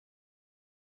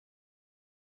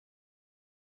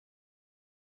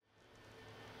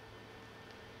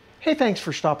Hey, thanks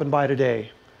for stopping by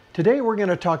today. Today we're going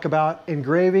to talk about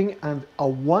engraving a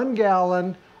 1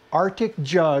 gallon RTIC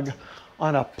jug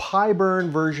on a PiBurn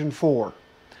version 4.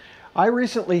 I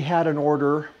recently had an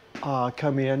order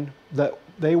come in that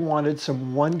they wanted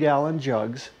some 1 gallon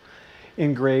jugs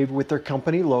engraved with their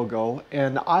company logo,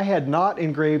 and I had not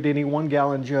engraved any 1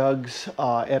 gallon jugs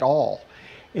at all.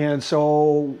 And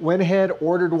so went ahead,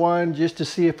 ordered one just to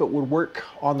see if it would work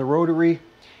on the rotary,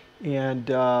 and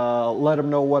let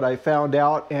them know what I found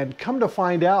out. And come to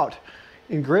find out,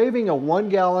 engraving a 1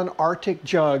 gallon RTIC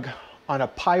jug on a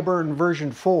PiBurn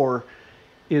version 4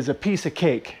 is a piece of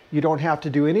cake. You don't have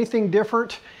to do anything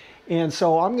different. And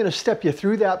so I'm going to step you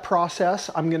through that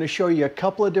process. I'm going to show you a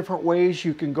couple of different ways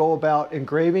you can go about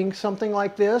engraving something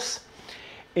like this.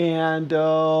 And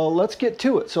let's get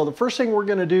to it. So the first thing we're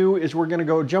going to do is we're going to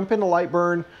go jump into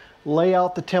Lightburn, lay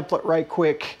out the template right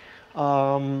quick.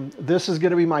 This is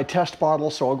going to be my test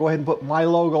bottle, so I'll go ahead and put my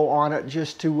logo on it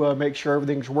just to make sure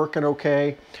everything's working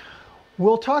okay.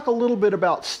 We'll talk a little bit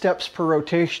about steps per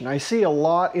rotation. I see a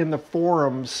lot in the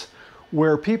forums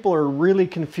where people are really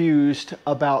confused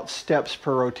about steps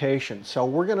per rotation. So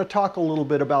we're going to talk a little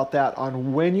bit about that,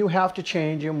 on when you have to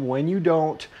change them, when you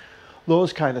don't,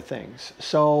 those kind of things.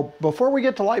 So before we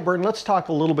get to Lightburn, let's talk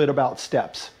a little bit about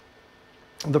steps.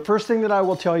 The first thing that I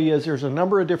will tell you is there's a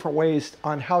number of different ways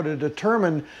on how to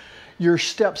determine your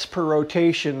steps per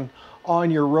rotation on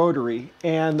your rotary.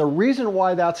 And the reason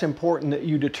why that's important that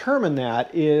you determine that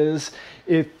is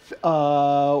if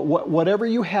whatever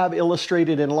you have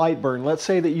illustrated in Lightburn, let's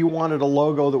say that you wanted a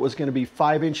logo that was going to be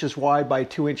 5 inches wide by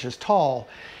 2 inches tall.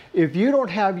 If you don't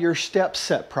have your steps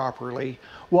set properly,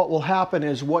 what will happen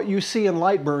is what you see in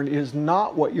Lightburn is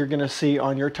not what you're going to see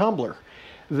on your tumbler.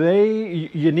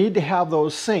 You need to have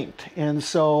those synced, and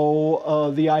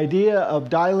so the idea of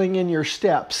dialing in your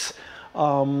steps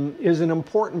is an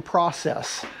important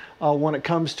process when it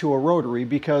comes to a rotary,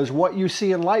 because what you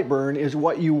see in Lightburn is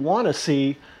what you want to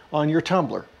see on your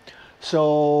tumbler.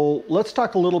 So let's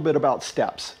talk a little bit about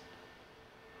steps.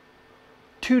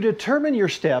 To determine your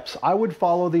steps, I would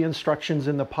follow the instructions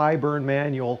in the PiBurn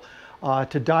manual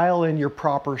to dial in your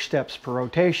proper steps per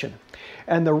rotation.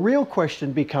 And the real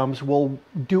question becomes, well,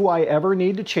 do I ever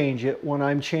need to change it when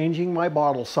I'm changing my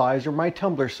bottle size or my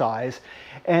tumbler size?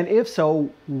 And if so,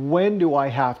 when do I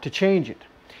have to change it?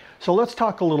 So let's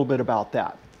talk a little bit about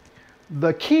that.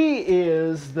 The key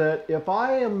is that if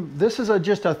this is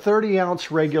just a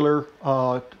 30-ounce regular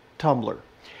tumbler.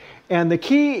 And the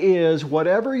key is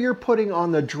whatever you're putting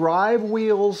on the drive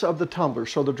wheels of the tumbler,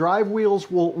 so the drive wheels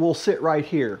will sit right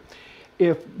here.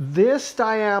 If this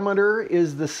diameter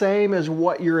is the same as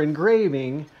what you're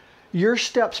engraving, your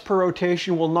steps per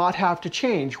rotation will not have to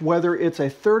change, whether it's a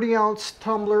 30-ounce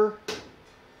tumbler,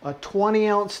 a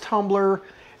 20-ounce tumbler.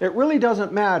 It really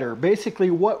doesn't matter. Basically,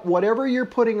 whatever you're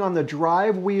putting on the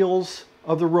drive wheels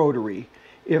of the rotary,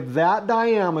 if that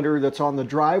diameter that's on the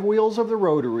drive wheels of the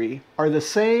rotary are the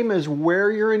same as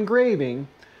where you're engraving,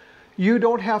 you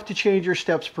don't have to change your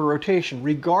steps per rotation,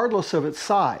 regardless of its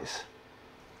size.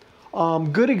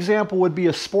 Good example would be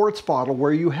a sports bottle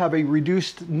where you have a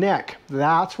reduced neck.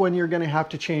 That's when you're going to have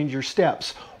to change your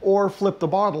steps, or flip the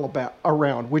bottle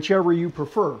around, whichever you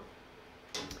prefer.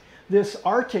 This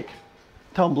RTIC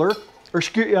tumbler, or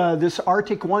this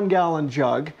RTIC 1 gallon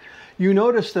jug, you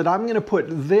notice that I'm going to put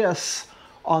this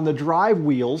on the drive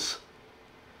wheels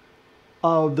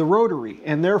of the rotary,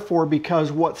 and therefore, because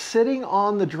what's sitting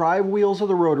on the drive wheels of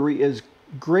the rotary is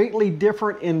greatly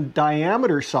different in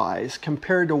diameter size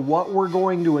compared to what we're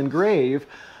going to engrave,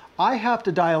 I have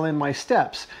to dial in my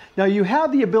steps. Now, you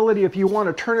have the ability, if you want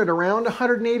to turn it around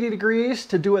 180 degrees,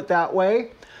 to do it that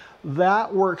way.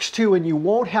 That works too, and you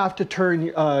won't have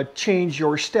to change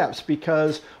your steps,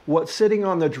 because what's sitting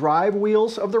on the drive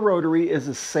wheels of the rotary is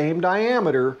the same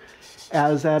diameter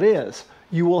as that is.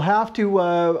 You will have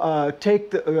to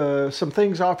take some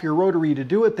things off your rotary to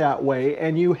do it that way,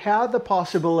 and you have the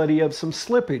possibility of some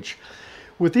slippage.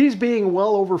 With these being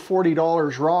well over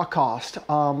 $40 raw cost,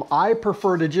 I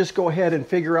prefer to just go ahead and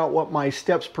figure out what my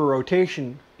steps per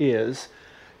rotation is,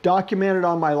 document it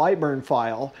on my Lightburn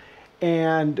file,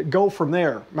 and go from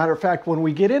there. Matter of fact, when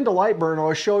we get into Lightburn,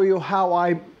 I'll show you how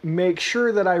I make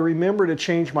sure that I remember to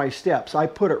change my steps. I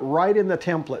put it right in the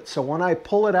template, so when I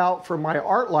pull it out from my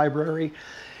art library,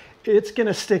 it's going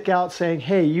to stick out saying,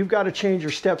 hey, you've got to change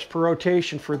your steps per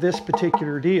rotation for this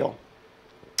particular deal.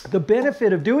 The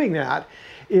benefit of doing that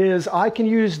is I can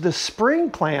use the spring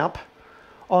clamp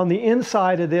on the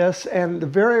inside of this, and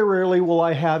very rarely will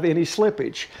I have any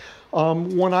slippage.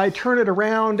 When I turn it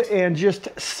around and just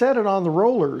set it on the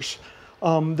rollers,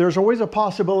 there's always a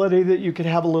possibility that you could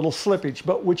have a little slippage,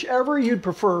 but whichever you'd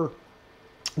prefer,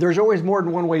 there's always more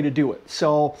than one way to do it.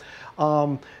 So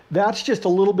that's just a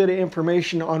little bit of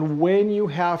information on when you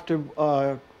have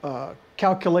to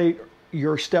calculate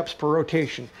your steps per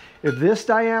rotation. If this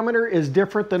diameter is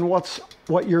different than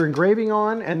what you're engraving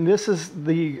on, and this is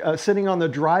the sitting on the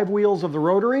drive wheels of the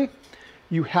rotary,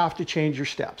 you have to change your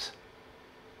steps.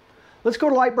 Let's go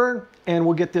to PiBurn and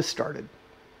we'll get this started.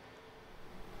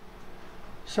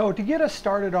 So to get us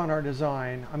started on our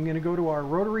design, I'm going to go to our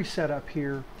rotary setup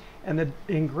here, and the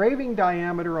engraving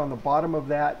diameter on the bottom of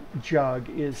that jug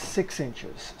is 6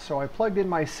 inches. So I plugged in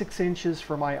my 6 inches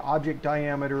for my object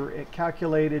diameter. It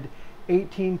calculated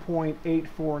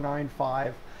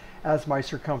 18.8495 as my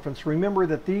circumference. Remember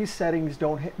that these settings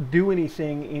don't do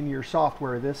anything in your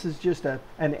software. This is just an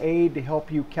aid to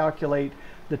help you calculate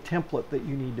the template that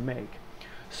you need to make.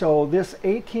 So this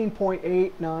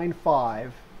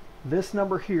 18.895, this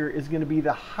number here is going to be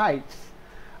the height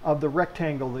of the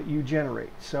rectangle that you generate.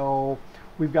 So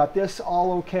we've got this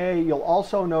all okay. You'll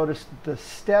also notice the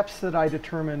steps that I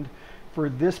determined for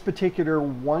this particular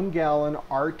 1 gallon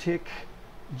RTIC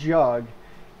jug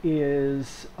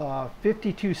is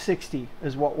 5260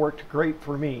 is what worked great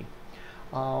for me.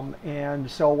 And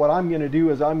so what I'm going to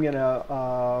do is I'm going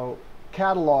to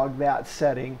catalog that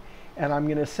setting, and I'm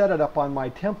going to set it up on my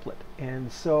template. And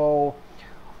so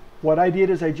what I did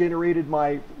is I generated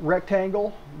my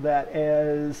rectangle that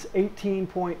is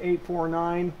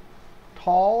 18.849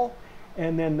 tall,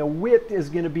 and then the width is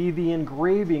going to be the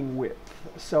engraving width.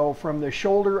 So from the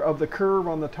shoulder of the curve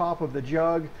on the top of the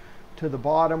jug to the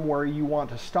bottom where you want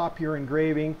to stop your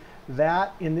engraving,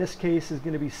 that in this case is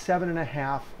going to be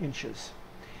 7.5 inches.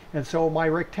 And so my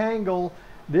rectangle,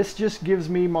 this just gives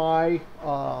me my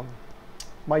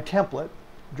my template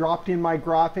dropped in my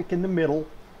graphic in the middle.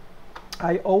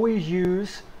 I always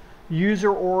use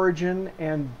user origin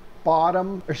and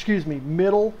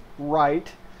middle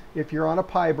right. If you're on a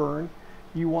PiBurn,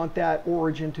 you want that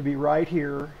origin to be right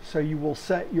here. So you will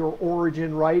set your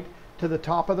origin right to the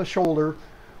top of the shoulder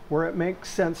where it makes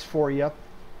sense for you.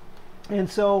 And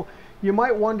so you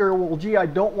might wonder, well, gee, I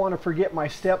don't want to forget my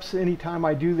steps anytime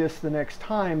I do this the next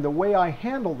time. The way I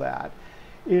handle that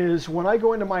is when I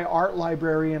go into my art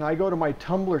library and I go to my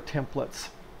tumbler templates,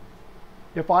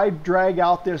 if I drag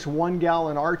out this 1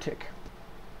 gallon RTIC,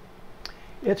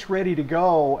 it's ready to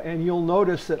go, and you'll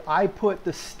notice that I put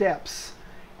the steps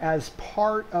as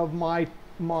part of my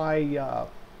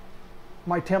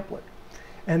template.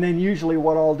 And then usually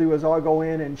what I'll do is I'll go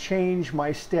in and change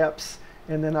my steps,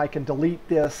 and then I can delete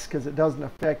this because it doesn't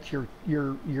affect your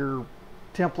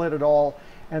template at all.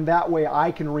 And that way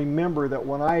I can remember that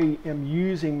when I am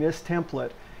using this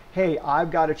template, hey,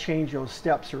 I've got to change those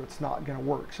steps or it's not going to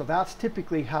work. So that's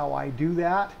typically how I do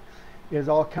that, is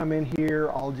I'll come in here,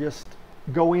 I'll just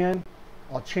go in,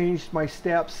 I'll change my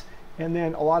steps, and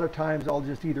then a lot of times I'll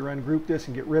just either ungroup this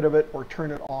and get rid of it or turn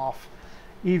it off.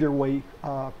 Either way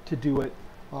to do it.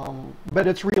 But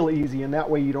it's real easy, and that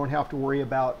way you don't have to worry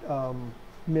about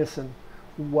missing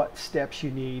what steps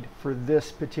you need for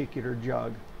this particular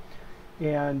jug.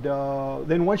 And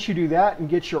then once you do that and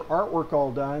get your artwork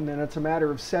all done, then it's a matter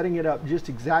of setting it up just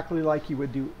exactly like you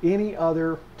would do any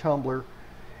other tumbler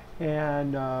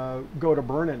and go to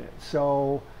burning it.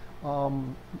 So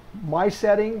my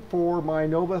setting for my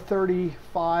Nova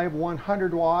 35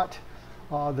 100 watt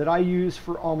that I use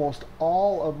for almost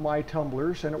all of my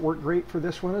tumblers, and it worked great for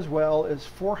this one as well, is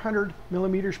 400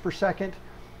 millimeters per second,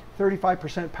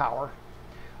 35% power,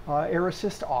 air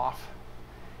assist off.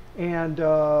 And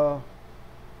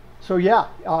so yeah,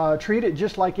 treat it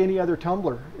just like any other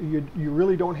tumbler. You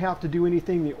really don't have to do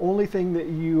anything. The only thing that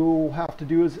you have to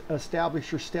do is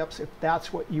establish your steps if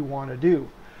that's what you want to do.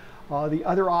 The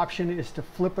other option is to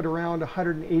flip it around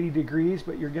 180 degrees,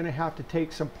 but you're going to have to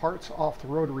take some parts off the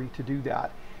rotary to do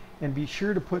that. And be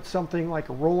sure to put something like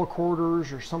a roll of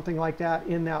quarters or something like that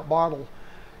in that bottle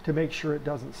to make sure it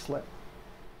doesn't slip.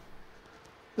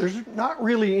 There's not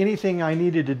really anything I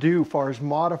needed to do as far as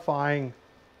modifying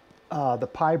the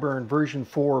PiBurn version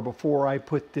 4 before I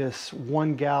put this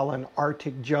 1 gallon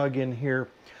RTIC jug in here.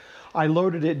 I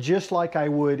loaded it just like I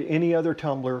would any other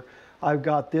tumbler. I've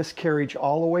got this carriage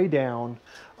all the way down.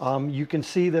 You can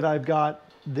see that I've got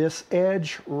this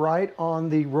edge right on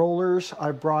the rollers.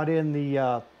 I brought in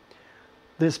the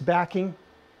this backing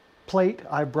plate.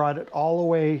 I brought it all the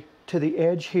way to the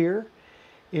edge here.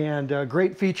 And a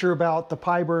great feature about the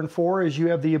PiBurn 4 is you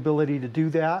have the ability to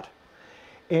do that.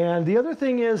 And the other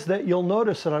thing is that you'll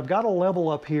notice that I've got a level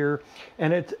up here,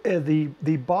 and it's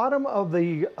the bottom of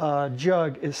the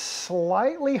jug is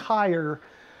slightly higher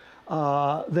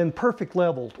than perfect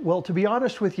leveled. Well, to be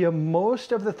honest with you,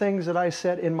 most of the things that I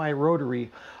set in my rotary,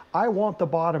 I want the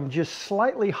bottom just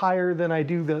slightly higher than I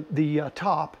do the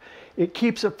top. It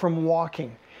keeps it from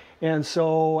walking. And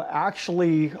so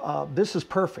actually, this is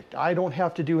perfect. I don't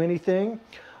have to do anything.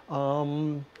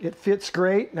 It fits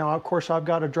great. Now, of course, I've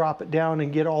got to drop it down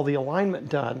and get all the alignment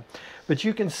done. But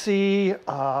you can see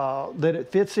that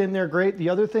it fits in there great. The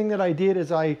other thing that I did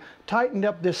is I tightened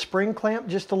up this spring clamp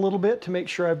just a little bit to make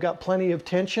sure I've got plenty of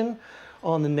tension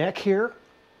on the neck here.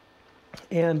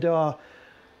 And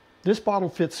this bottle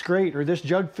fits great, or this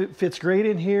jug fits great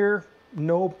in here.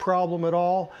 No problem at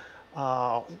all.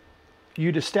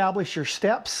 You'd establish your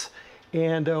steps.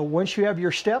 And once you have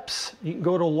your steps, you can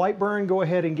go to PiBurn, go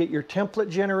ahead and get your template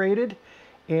generated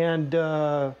and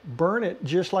burn it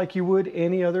just like you would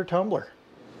any other tumbler.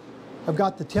 I've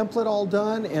got the template all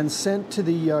done and sent to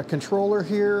the controller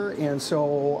here, and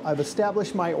so I've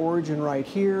established my origin right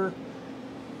here.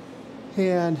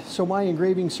 And so my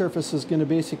engraving surface is going to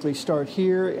basically start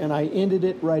here, and I ended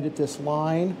it right at this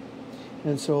line.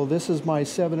 And so this is my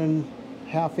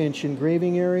 7.5 inch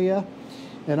engraving area.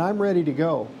 And I'm ready to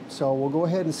go. So we'll go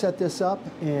ahead and set this up,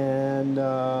 and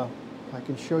I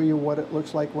can show you what it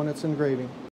looks like when it's engraving.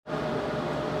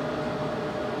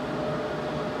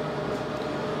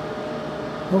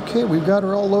 Okay, we've got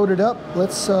her all loaded up.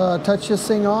 Let's touch this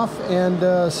thing off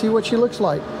and see what she looks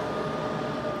like.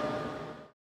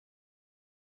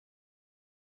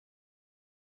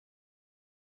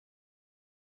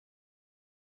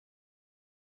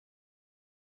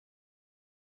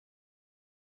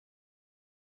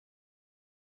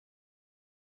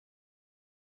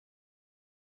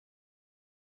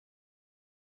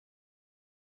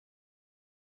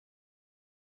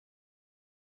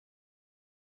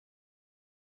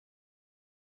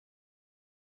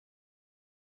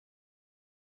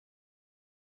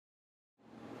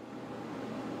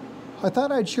 I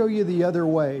thought I'd show you the other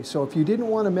way. So if you didn't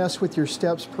want to mess with your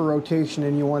steps per rotation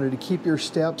and you wanted to keep your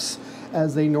steps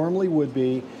as they normally would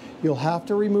be, you'll have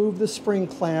to remove the spring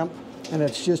clamp, and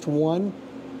it's just one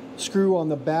screw on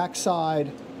the back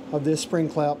side of this spring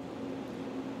clamp.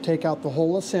 Take out the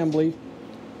whole assembly.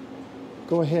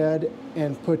 Go ahead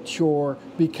and put your,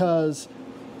 because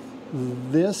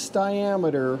this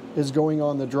diameter is going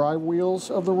on the drive wheels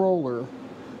of the roller,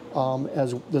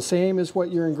 as the same as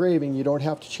what you're engraving, you don't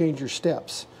have to change your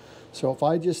steps. So if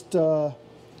I just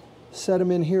set them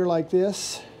in here like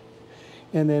this,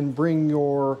 and then bring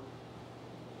your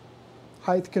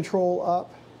height control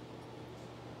up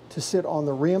to sit on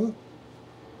the rim,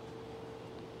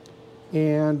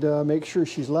 and make sure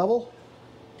she's level.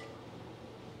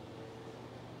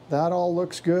 That all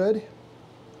looks good.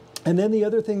 And then the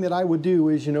other thing that I would do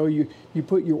is, you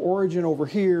put your origin over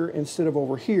here instead of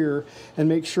over here, and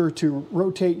make sure to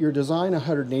rotate your design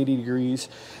 180 degrees,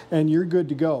 and you're good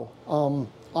to go.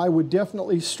 I would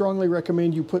definitely strongly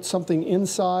recommend you put something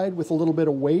inside with a little bit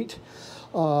of weight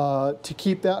to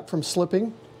keep that from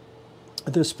slipping.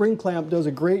 The spring clamp does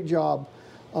a great job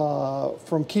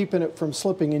from keeping it from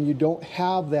slipping, and you don't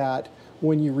have that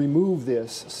when you remove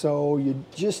this. So you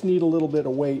just need a little bit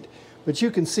of weight. But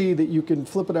you can see that you can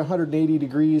flip it 180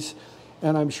 degrees,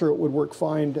 and I'm sure it would work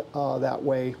fine that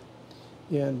way.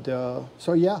 And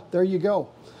so yeah, there you go.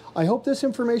 I hope this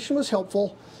information was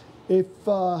helpful.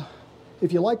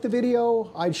 If you like the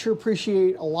video, I'd sure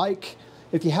appreciate a like.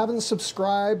 If you haven't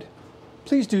subscribed,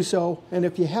 please do so. And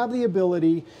if you have the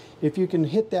ability, if you can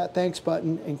hit that thanks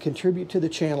button and contribute to the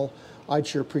channel, I'd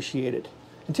sure appreciate it.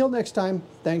 Until next time,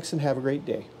 thanks and have a great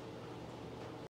day.